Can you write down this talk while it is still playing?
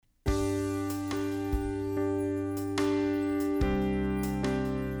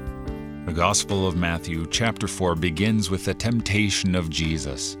The Gospel of Matthew, chapter 4, begins with the temptation of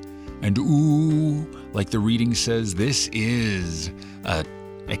Jesus. And like the reading says, this is an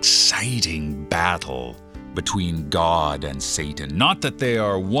exciting battle between God and Satan. Not that they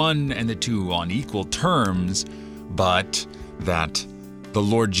are one and the two on equal terms, but that the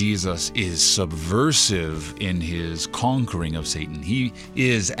Lord Jesus is subversive in his conquering of Satan. He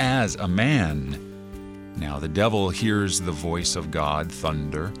is as a man. Now the devil hears the voice of God,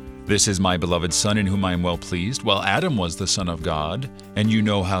 thunder. This is my beloved Son in whom I am well pleased. Well, Adam was the son of God, and you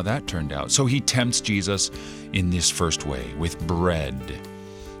know how that turned out. So he tempts Jesus in this first way, with bread,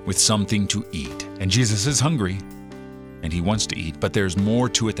 with something to eat. And Jesus is hungry, and he wants to eat, but there's more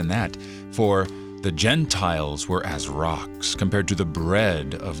to it than that. For the Gentiles were as rocks compared to the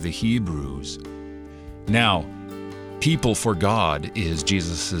bread of the Hebrews. Now, people for God is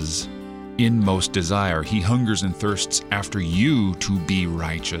Jesus's inmost desire. He hungers and thirsts after you to be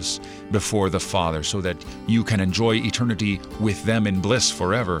righteous before the Father so that you can enjoy eternity with them in bliss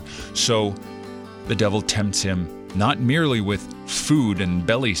forever. So the devil tempts him not merely with food and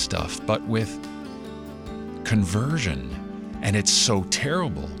belly stuff, but with conversion. And it's so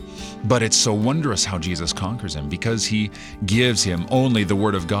terrible. But it's so wondrous how Jesus conquers him, because he gives him only the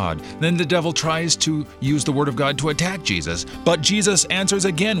Word of God. Then the devil tries to use the Word of God to attack Jesus, but Jesus answers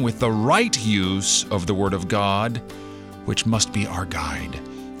again with the right use of the Word of God, which must be our guide.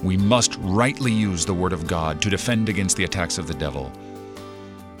 We must rightly use the Word of God to defend against the attacks of the devil.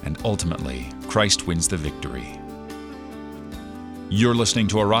 And ultimately, Christ wins the victory. You're listening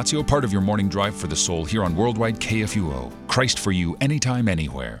to Oratio, part of your morning drive for the soul here on Worldwide KFUO. Christ for you, anytime,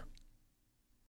 anywhere.